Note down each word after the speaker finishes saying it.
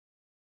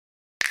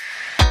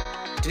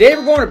Today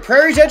we're going to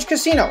Prairie's Edge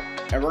Casino,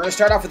 and we're going to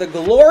start off with a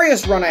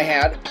glorious run I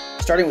had,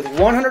 starting with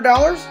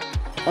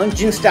 $100 on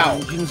Jinse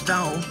Dao. Jinse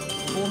Dao,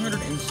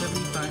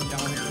 $475.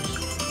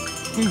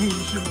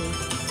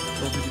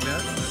 So pretty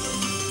bad.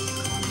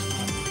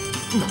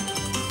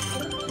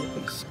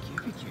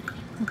 Skibby kitty.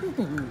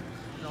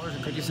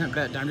 $1.50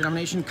 bet, dime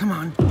denomination, come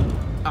on.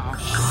 Oh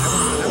shit,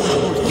 I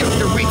want get up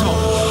there way tall.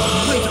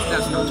 Way tall.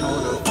 That's not tall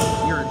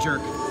enough. You're a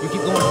jerk. You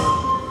keep going.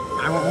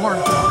 I want more.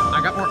 I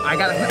got more. I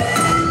got it.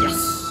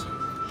 Yes.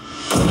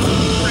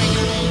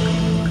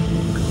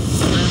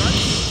 Very much.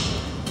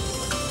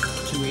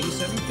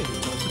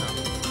 $287.50. Close it up.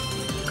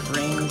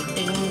 Ring,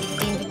 ding,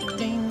 ding,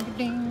 ding,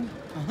 ding.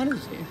 Oh,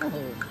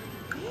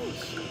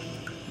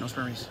 no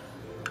spermies.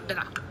 Got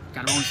a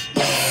bonus. I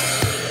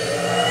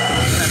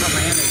put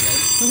my hand in there.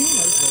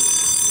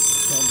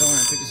 Still going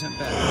at 50-cent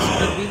bet. This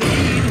could be the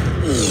lead.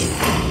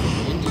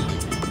 Indeed.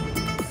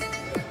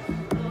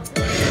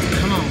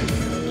 Come on.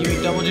 Give me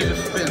double-digit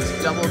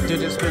spins.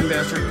 Double-digit spin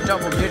bastard.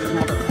 Double-digit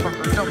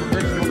motherfucker.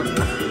 Double-digit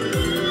motherfucker.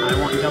 I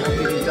want double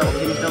kitties, double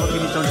kitties, double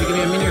kitties. Don't you give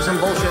me a mini or some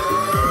bullshit.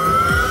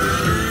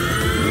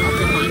 I'll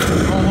pick mine.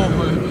 Oh,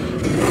 boy.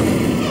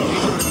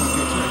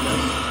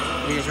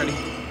 Are you guys ready?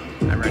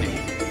 I'm ready.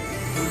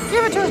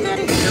 Give it to us,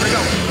 Daddy. Here we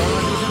go.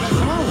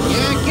 Come on.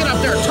 Yeah, get up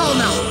there. Tall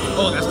now.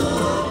 Oh, that's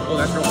tall. Oh,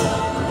 that's real tall.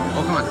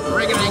 Oh, come on.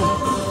 Ring-a-ding.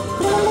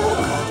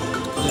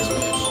 This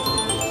bitch.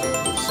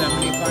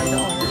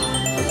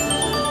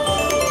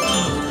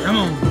 $75. Come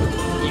on.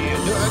 Yeah,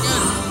 do it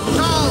again.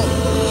 Tall.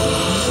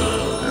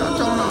 Not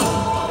tall enough.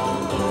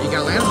 You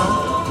got land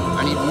though.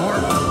 I need more.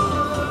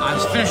 I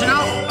was finishing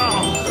out.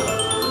 Oh.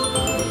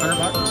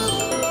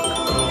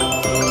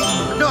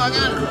 $100. Do it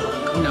again.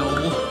 No,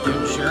 you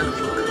jerk.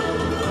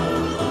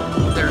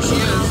 There she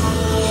is.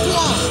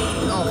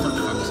 Whoa. Oh, for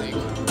fuck's sake.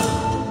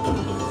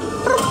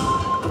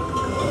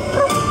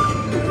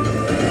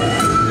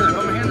 Good, I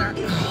put my hand there.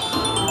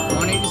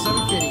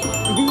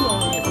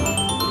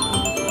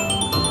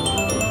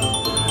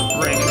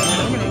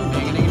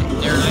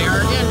 $187.50. There they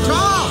are again.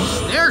 Tall!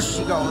 There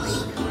she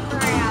goes.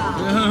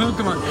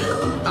 Come on.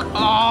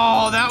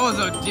 Oh, that was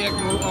a dick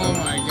move. Oh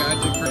my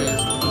god, dick for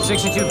this.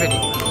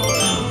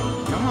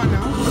 $62.50. Come on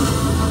now.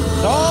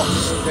 Tall!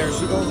 There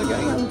she goes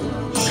again.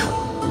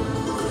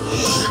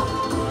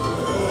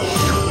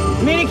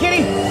 Mini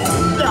kitty!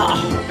 Good, I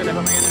put my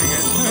hand there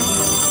again.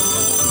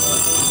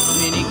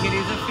 Mini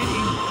kitty's a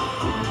fitty.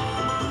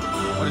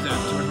 What is that?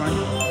 Too much money?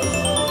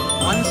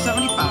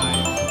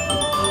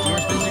 $175. 2 more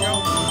spins to go.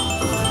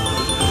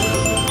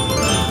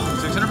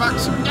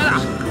 $600. Yeah!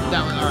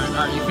 That one.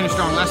 Alright, you finished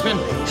strong. Last spin.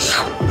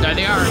 There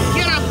they are.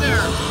 Get up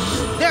there!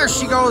 There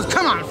she goes.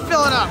 Come on,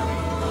 fill it up.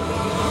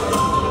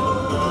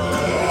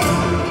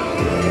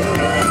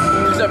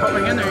 Just I put my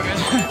hand there, you guys.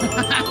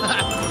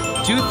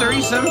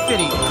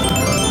 $237.50.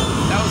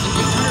 That was an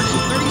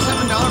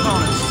 $837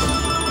 bonus.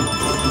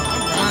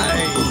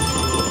 Alright.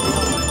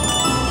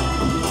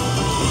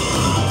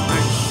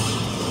 Nice.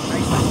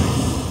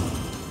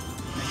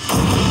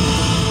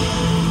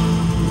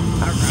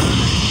 Alright.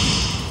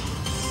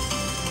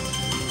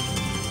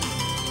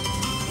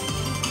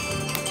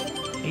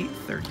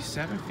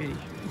 $837.50.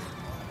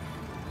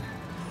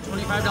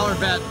 $25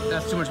 bet.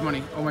 That's too much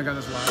money. Oh my god,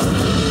 that's a lot.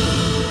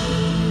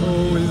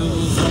 Oh, and the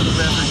little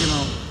bastard came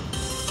out.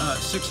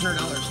 $600.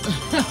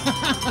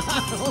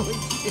 Holy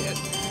shit.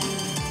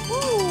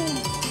 Woo.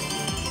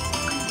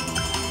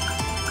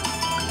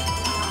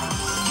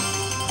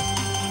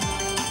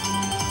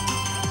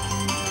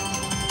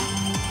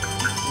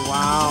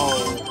 Wow.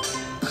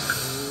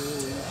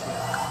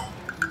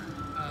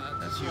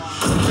 That's huge.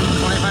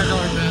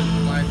 $25 bet.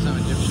 Why it's not a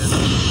dipshit.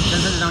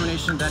 10-cent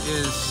denomination, that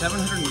is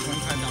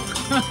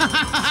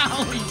 $725.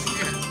 Holy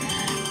shit.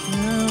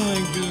 Oh my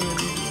god.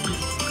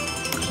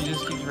 She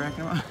just keeps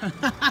racking them up.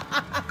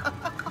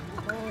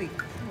 Holy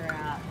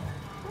crap.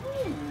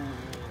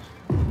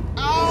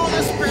 Oh,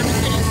 that's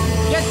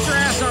get your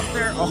ass up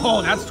there.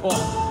 Oh, that's tall.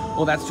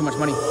 Oh, that's too much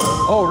money.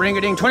 Oh,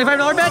 ring-a-ding.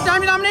 $25 bet,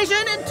 dime denomination,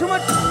 and too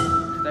much.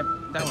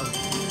 That was.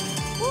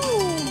 Woo.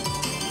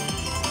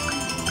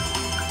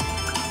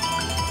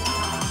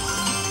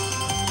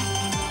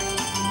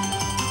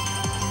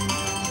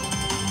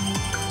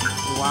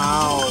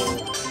 Wow.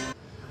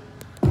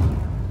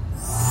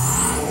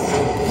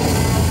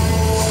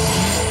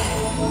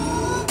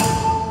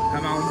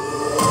 Come on.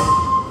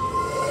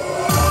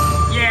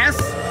 Yes.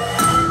 I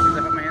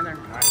put my hand there.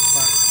 All right,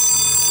 fuck.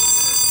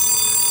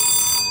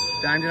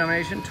 Dime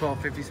denomination,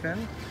 $12.50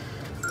 spin.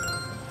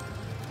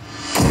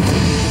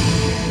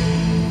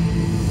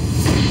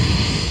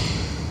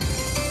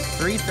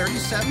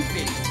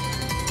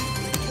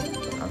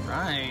 $337.50. All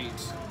right.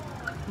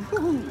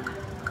 Woo-hoo.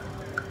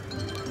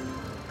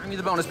 Bring me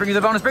the bonus, bring me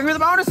the bonus, bring me the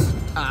bonus!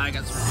 I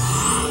got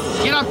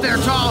some. Get up there,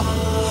 tall!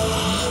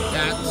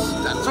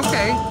 That's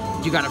okay.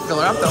 You gotta fill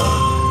it up,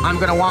 though. I'm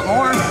gonna want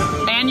more.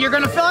 And you're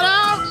gonna fill it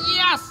out!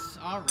 Yes!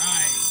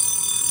 Alright.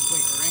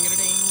 Wait,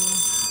 ring-a-ding.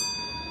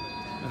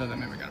 I thought that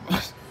meant we got a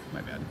bonus.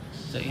 My bad.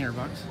 Is that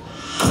 $800?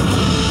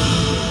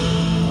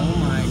 Oh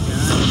my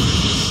god.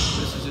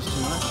 This is just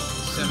too much.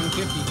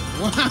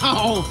 150.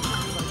 Wow!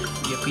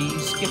 Yippee,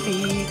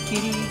 skippy,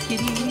 kitty,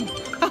 kitty.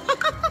 Oh,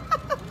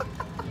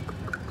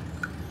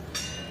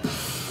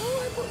 I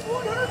put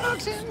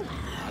 $100 in.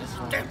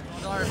 Damn.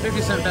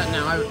 $1.50 bet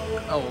now.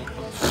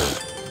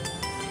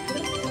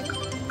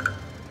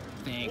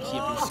 Thanks,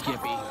 Yippee,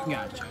 skippy.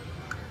 Gotcha.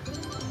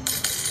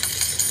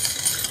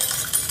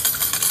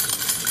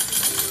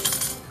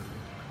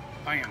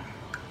 Bam.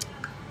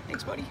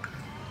 Thanks, buddy.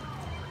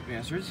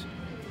 Bastards.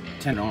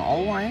 10 on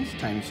all lines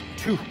times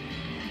 2.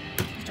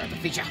 Start the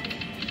feature.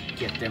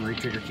 Get them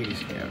retrigger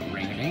kitties.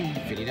 Ring-a-ding.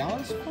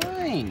 $50.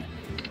 Fine.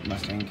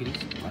 Mustang kitties.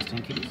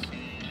 Mustang kitties.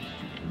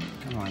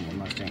 Come on, you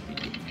Mustang.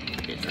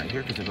 It's right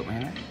here because I put my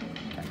hand there.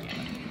 God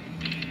damn it.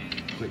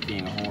 Quit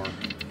being a whore.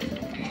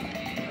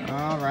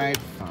 Alright,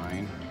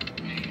 fine.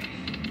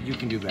 You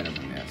can do better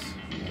than this.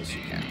 Yes,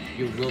 you can.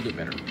 You will do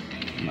better.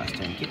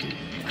 Mustang kitty.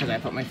 Because I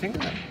put my finger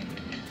there.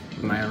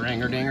 My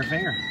ringer-dinger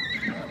finger.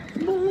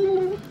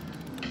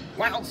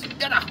 Well,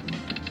 dinner.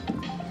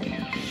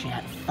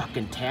 Shit,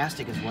 fucking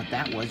tastic is what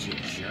that was, you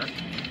jerk.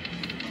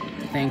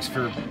 Thanks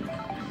for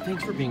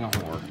being a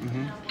whore.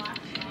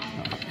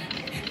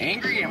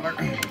 Angry Amber.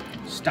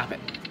 Stop it.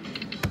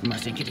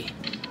 Mustang kitty.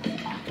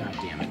 God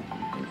damn it.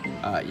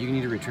 You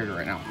need to retrigger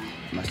right now.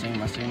 Mustang.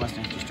 Just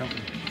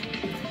joking.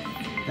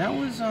 That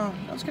was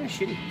kind of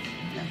shitty.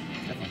 Yeah,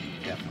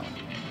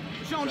 definitely.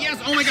 Michonne, yes.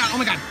 Oh my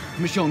god.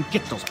 Michonne,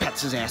 get those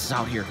pets' asses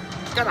out here.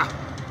 Gotta.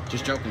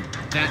 Just joking.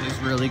 That is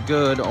really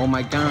good. Oh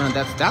my god,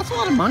 that's a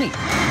lot of money.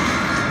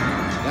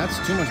 That's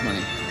too much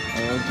money.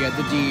 Oh, get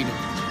the deed.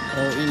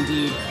 Oh,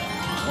 indeed.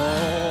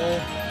 Oh.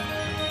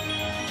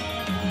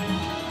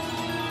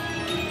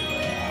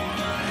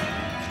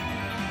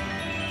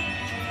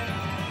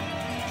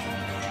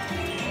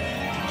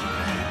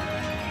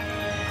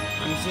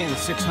 I'm seeing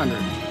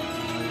 600.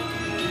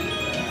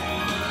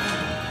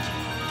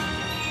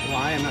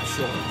 Why? I'm not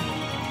sure.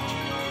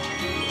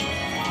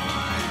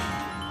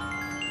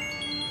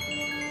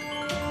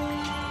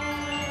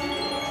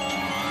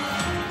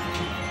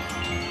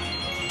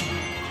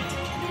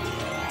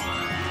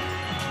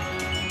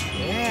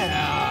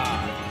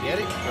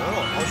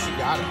 She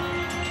got it.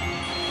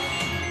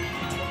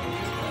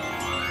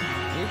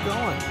 Keep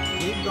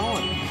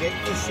going. Kick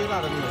the shit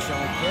out of him,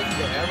 Michonne. Kick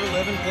the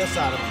ever-living piss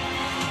out of him.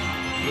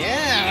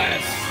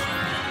 Yes!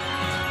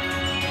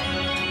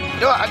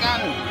 Do it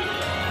again!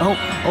 Oh,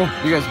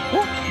 you guys.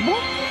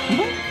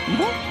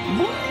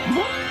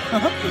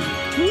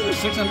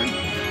 600.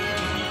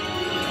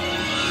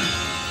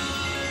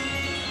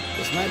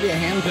 This might be a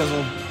hand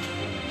pizzle.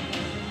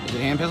 Is it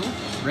a hand pizzle?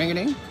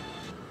 Ring-a-ding?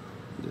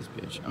 This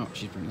bitch. Oh,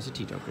 she's bringing us a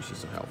Tito because she's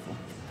so helpful.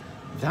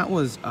 That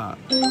was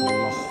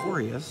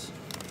glorious.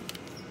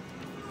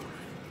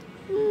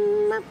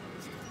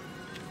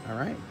 All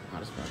right,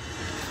 hottest spot.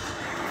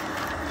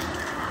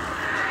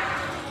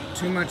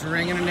 Too much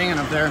ringing and dinging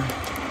up there.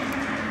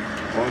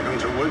 Welcome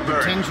to Woodbury.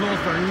 Potential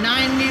for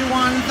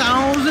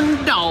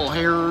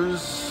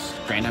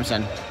 $91,000. Grand I'm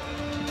sending.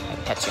 I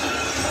pet you.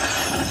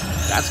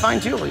 That's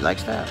fine too. He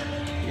likes that.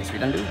 Yes, we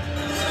done do.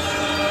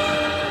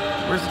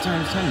 Where's the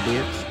times 10,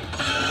 bitch?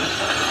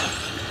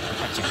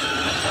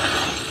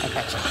 I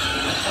betcha.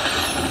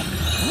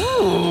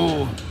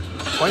 Ooh.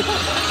 Purple.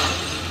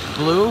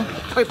 Blue.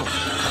 Purple.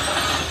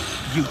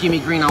 You give me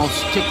green, I'll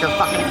stick your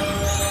fucking...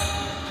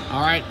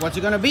 Alright, what's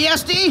it gonna be,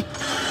 SD?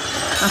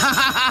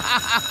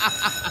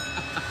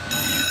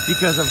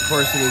 Because of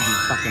course it is, you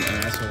fucking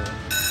asshole. Oh my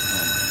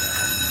god.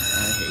 I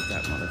hate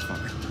that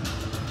motherfucker.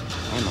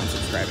 I'm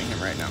unsubscribing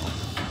him right now.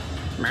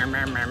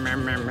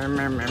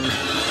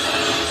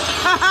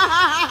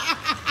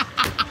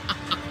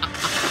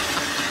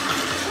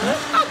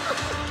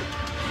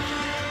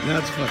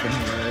 That's fucking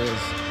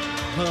hilarious.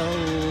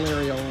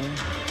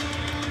 Hilarious.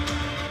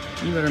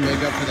 You better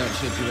make up for that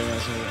shit, you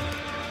asshole.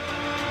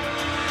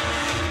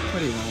 What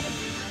do you want?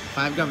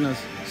 5 governors.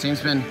 Same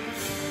spin.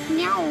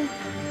 Meow.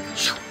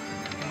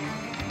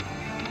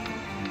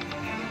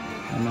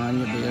 Come on,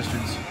 you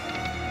bastards.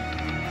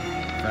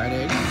 Fried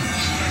egg.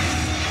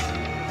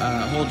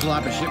 Whole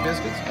jalopy shit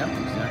biscuits. Yep,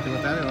 exactly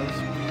what that is.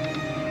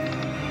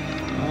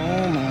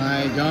 Oh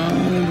my god.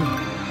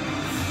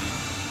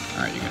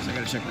 Alright, you guys, I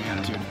gotta check my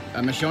attitude.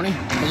 Michonne?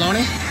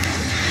 Bologna?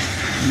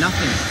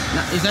 Nothing.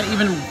 Is that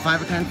even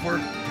 5 of a kind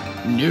fork?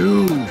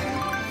 No.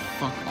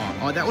 Fuck off.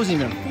 Oh, that wasn't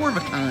even a 4 of a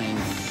kind.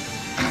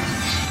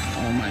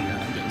 Oh my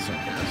god, I'm getting so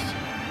pissed.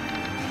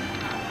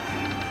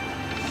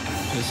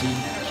 Pissy,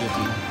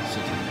 kitty,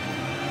 city.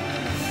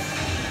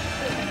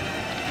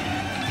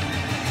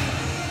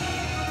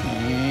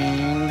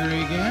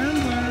 Angry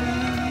gambler.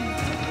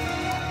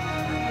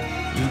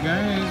 You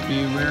guys be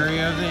wary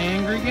of the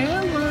angry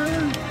gambler.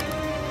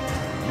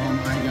 Oh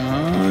my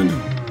god.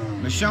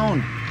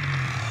 Michonne.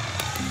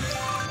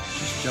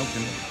 She's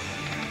joking.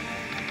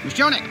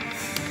 Michonne!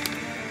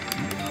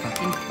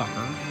 Fucking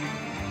fucker.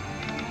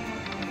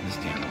 This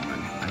damn woman.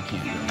 I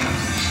can't do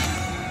this.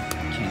 I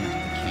can't.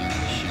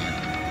 Shit.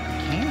 I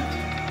can't.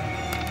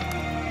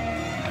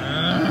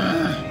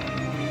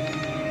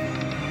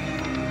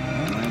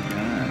 Oh my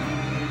god.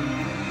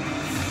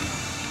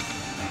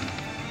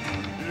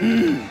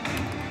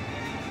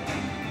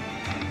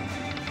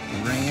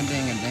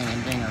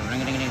 Ring-a-ding-a-ding-a-ding-a,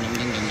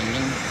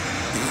 ring-a-ding-a-ding-ding-ding-ding-ding.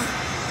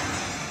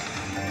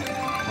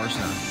 Of course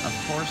not. Of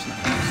course not.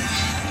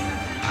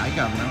 Hi,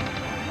 Governor.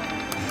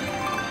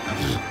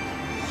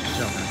 Just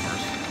joking, of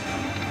course.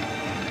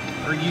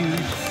 Or you.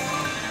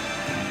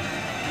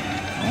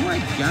 Oh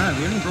my God,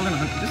 we haven't broken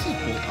 100. This is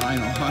bull. I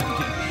know.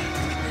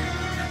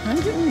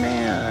 I'm getting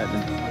mad.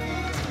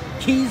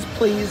 Keys,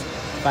 please.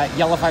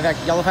 Yellow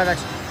 5X. Yellow 5X.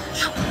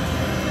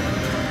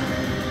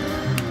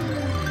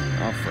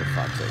 Oh, for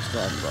fuck's sake,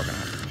 still haven't broken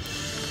 100.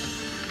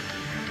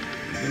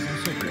 Because I'm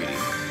so greedy.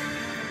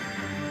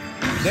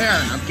 There,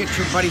 now get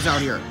your buddies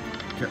out here.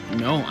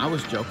 No, I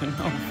was joking.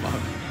 Oh,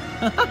 fuck.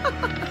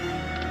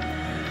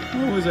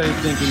 What was I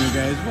thinking, you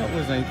guys? What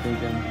was I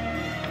thinking?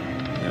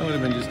 That would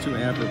have been just too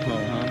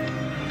apropos, huh?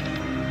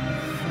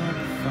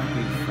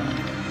 Fuck.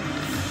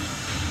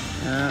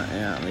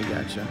 Yeah, we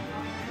gotcha.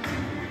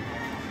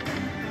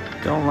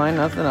 Don't line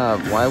nothing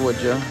up. Why would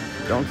you?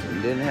 You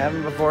didn't have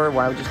them before.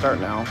 Why would you start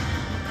now?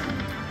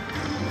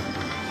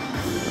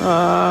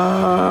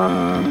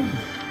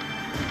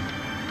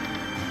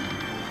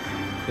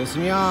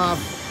 Pissing me off.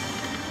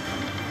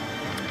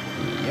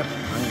 Yep,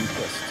 I am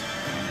pissed.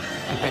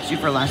 I bet you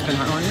for last spin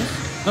on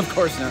this? Of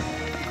course not.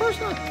 Of course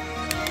not.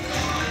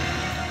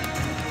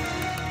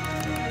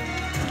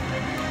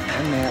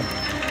 I'm mad.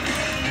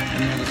 I'm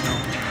mad as hell.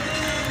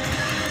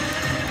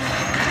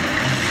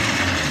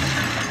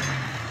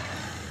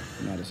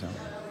 Mad as hell.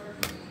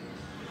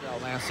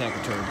 Last sack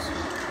of turds.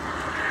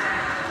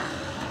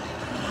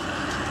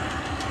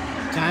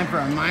 Time for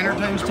a minor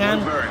times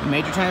 10, a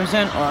major times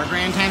 10, or a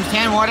grand times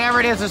 10.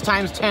 Whatever it is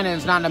times 10, and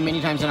it's not a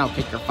mini times 10. I'll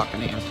kick your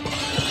fucking ass. I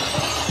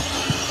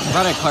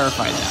thought I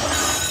clarified that.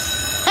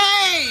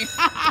 Hey!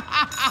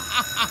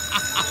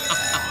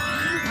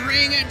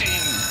 Ring a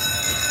ding.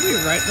 We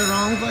write the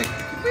wrongs like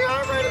we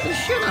are writing the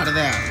shit out of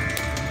that.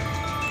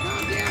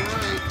 Goddamn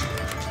right.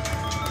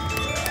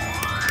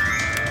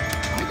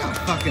 I got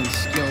fucking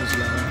skills,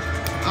 yo.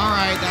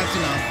 Alright, that's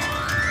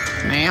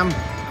enough. Ma'am.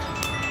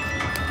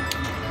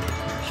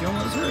 She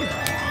almost hurt.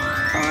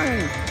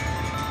 Fine.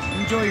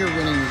 Enjoy your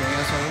winning, you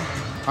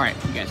asshole. Alright,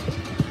 you guys.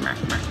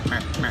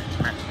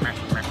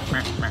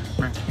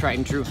 Tried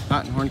and true.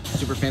 Hot and horny.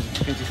 Super fancy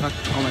fuck.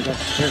 Oh my god.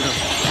 There it goes.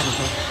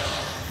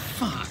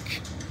 Fuck.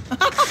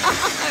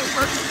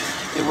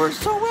 It worked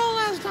so well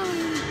last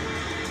time.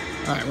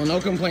 Alright, well, no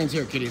complaints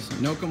here, kiddies.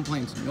 No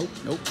complaints. Nope.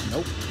 No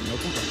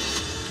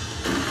complaints.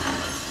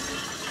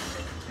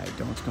 I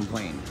don't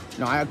complain.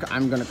 No,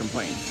 I'm gonna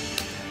complain.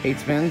 8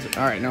 spins?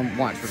 Alright, now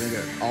watch. We're gonna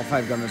get all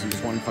 5 governors in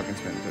just one fucking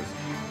spin, because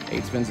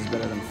 8 spins is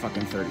better than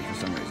fucking 30 for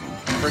some reason.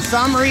 For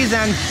some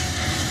reason!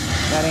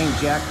 That ain't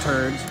jack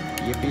turds.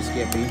 Yippee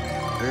skippy.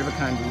 3 of a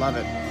kind. Love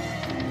it.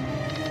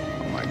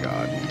 Oh my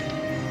god.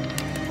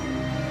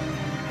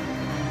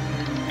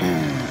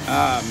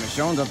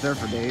 Michonne's up there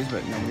for days,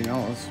 but nobody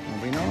knows.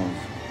 Nobody knows.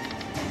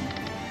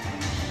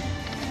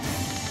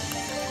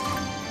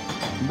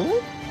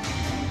 Boop.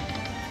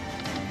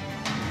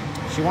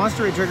 She wants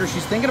to retrigger.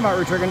 She's thinking about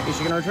retriggering. Is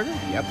she gonna retrigger?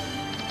 Yep.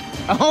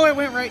 Oh, it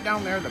went right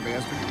down there, the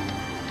bastard.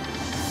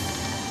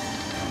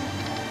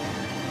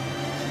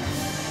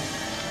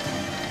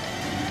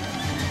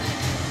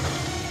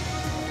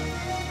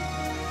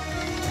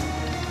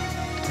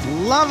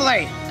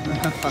 Lovely.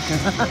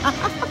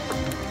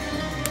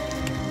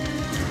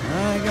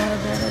 I got a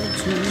bad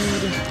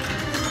attitude.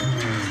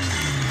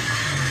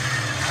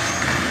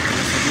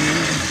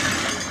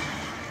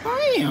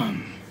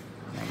 Bam.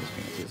 That was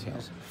fancy as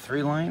hell.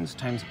 3 lines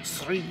times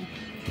 3.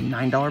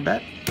 $9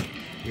 bet.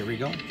 Here we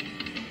go.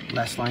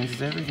 Less lines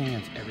is everything.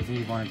 It's everything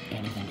you wanted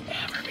anything to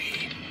ever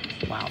be.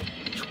 Wow.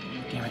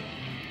 Damn it.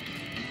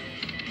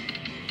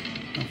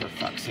 Oh, for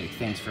fuck's sake.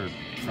 Thanks for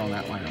throwing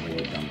that line away,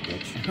 you dumb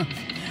bitch.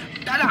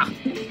 Ta-da!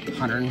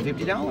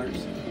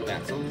 $150.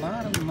 That's a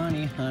lot of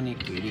money, honey.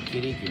 Kitty,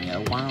 kitty, give me a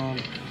wild.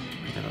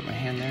 Put that on my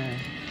hand there.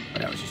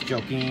 But I was just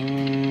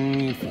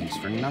joking. Thanks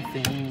for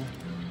nothing.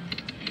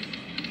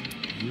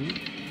 You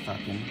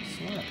fucking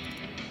slut.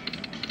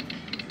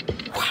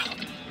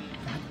 Wild.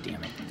 God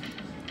damn it.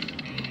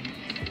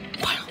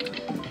 Wild.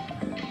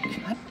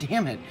 God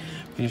damn it.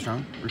 Finish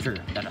strong.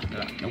 Retrigger. Da-da.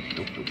 Nope.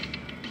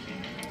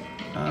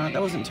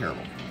 That wasn't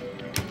terrible.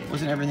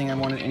 Wasn't everything I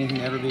wanted anything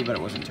to ever be, but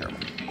it wasn't terrible.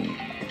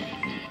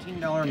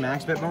 $15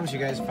 max bet bonus, you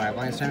guys. 5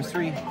 lines times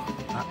 3.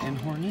 Hot and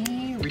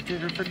horny.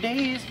 Retrigger for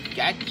days.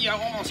 You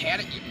almost had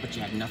it, but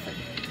you had nothing.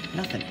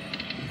 Nothing.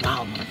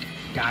 Wow,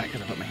 got it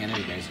because I put my hand there,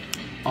 you guys.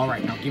 All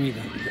right, now give me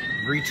the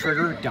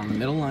retrigger down the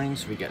middle line,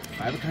 so we get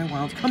 5 of kind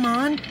wilds. Come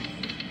on.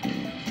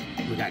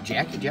 We got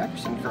Jackie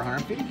Jefferson for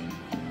 150.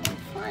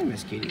 Fine,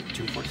 Miss Katie.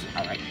 2 forces.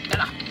 All right.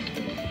 Ta-da.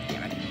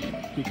 Damn it.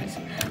 You guys,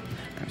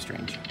 I'm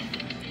strange.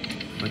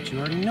 But you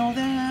already know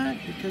that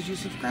because you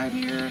subscribe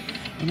here.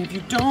 And if you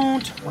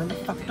don't, why the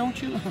fuck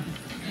don't you?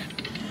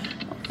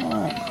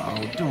 Oh,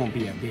 don't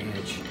be a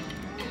bitch.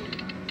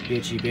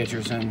 Bitchy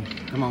bitcherson.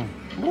 Come on.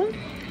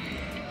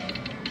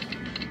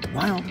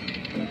 Wild.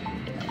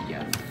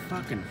 You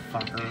fucking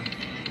fucker.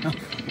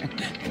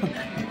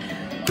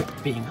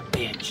 Quit being a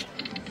bitch.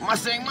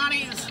 Mustang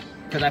monies!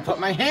 Because I put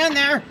my hand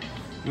there.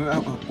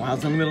 While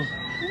it's in the middle.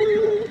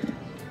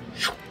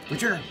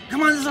 Richard,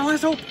 come on, this is our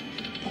last hope.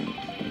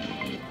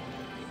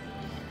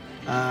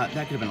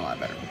 That could have been a lot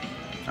better.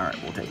 Alright,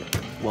 we'll take it.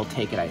 We'll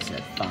take it, I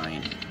said.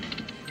 Fine.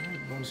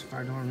 Bonus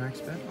 $5 max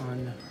bet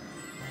on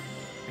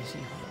IC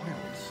Hot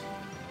Wheels.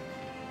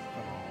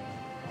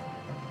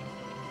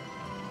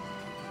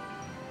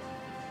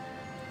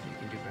 You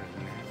can do better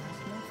than that.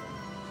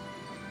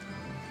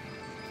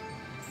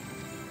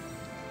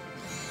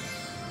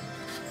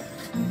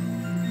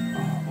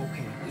 Oh,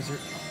 okay. Is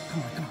there...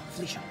 Come on,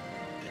 Felicia. Oh,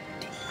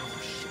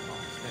 shit. Oh,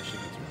 that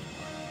should be too much.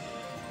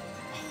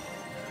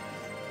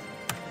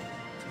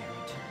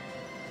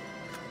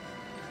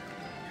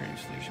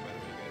 Felicia, by the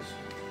way, guys.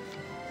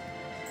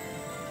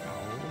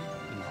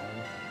 No.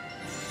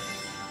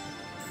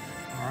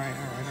 Alright.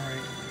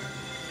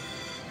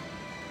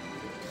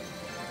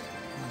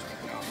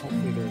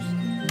 Hopefully there's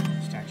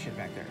stacked shit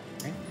back there.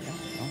 Right? No.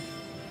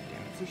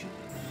 Damn it, Felicia.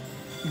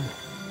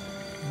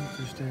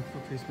 There's stacked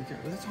for Facebook there.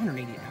 That's $180.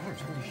 Holy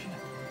shit.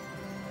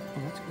 Oh,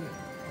 that's good.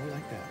 Oh, we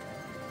like that.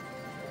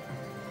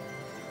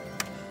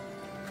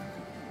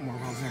 More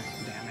wells there.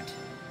 Damn it.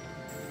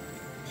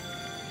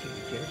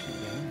 $85.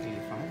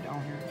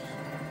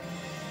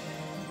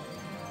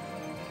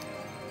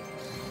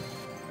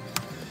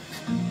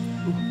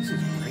 Ooh, this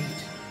is great.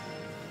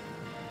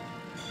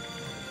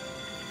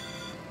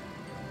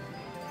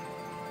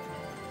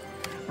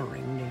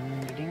 Ring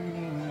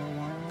ding more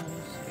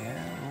wires.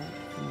 Yeah,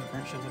 the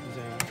Brent shows up his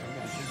ass. I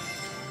gotcha.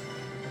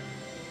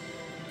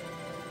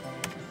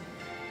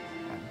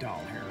 A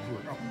doll hair.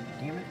 Oh,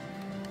 damn it.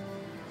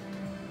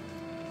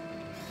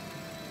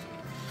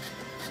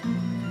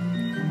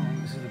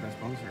 This is the best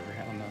bonus I've ever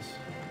had on this.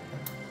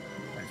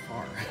 By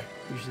far.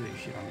 Usually they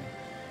shit on me.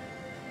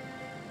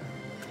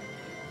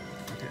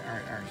 Okay,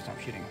 alright, stop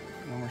shitting.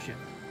 No more shit.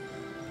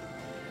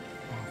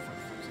 Oh, for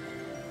fuck's sake.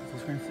 Full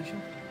screen Felicia?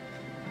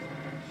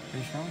 Are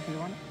you strong? Do you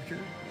want it?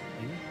 Sure?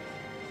 Maybe?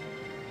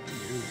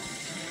 Ooh.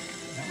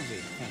 That was a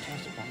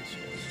fantastic bonus.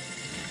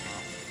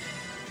 Wow.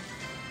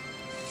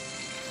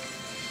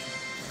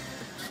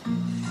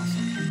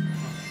 Awesome.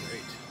 Oh,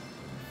 great.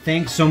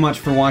 Thanks so much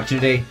for watching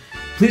today.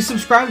 Please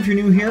subscribe if you're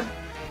new here.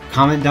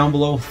 Comment down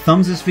below.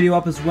 Thumbs this video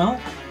up as well.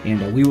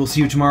 And we will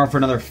see you tomorrow for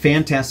another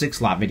fantastic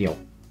slot video.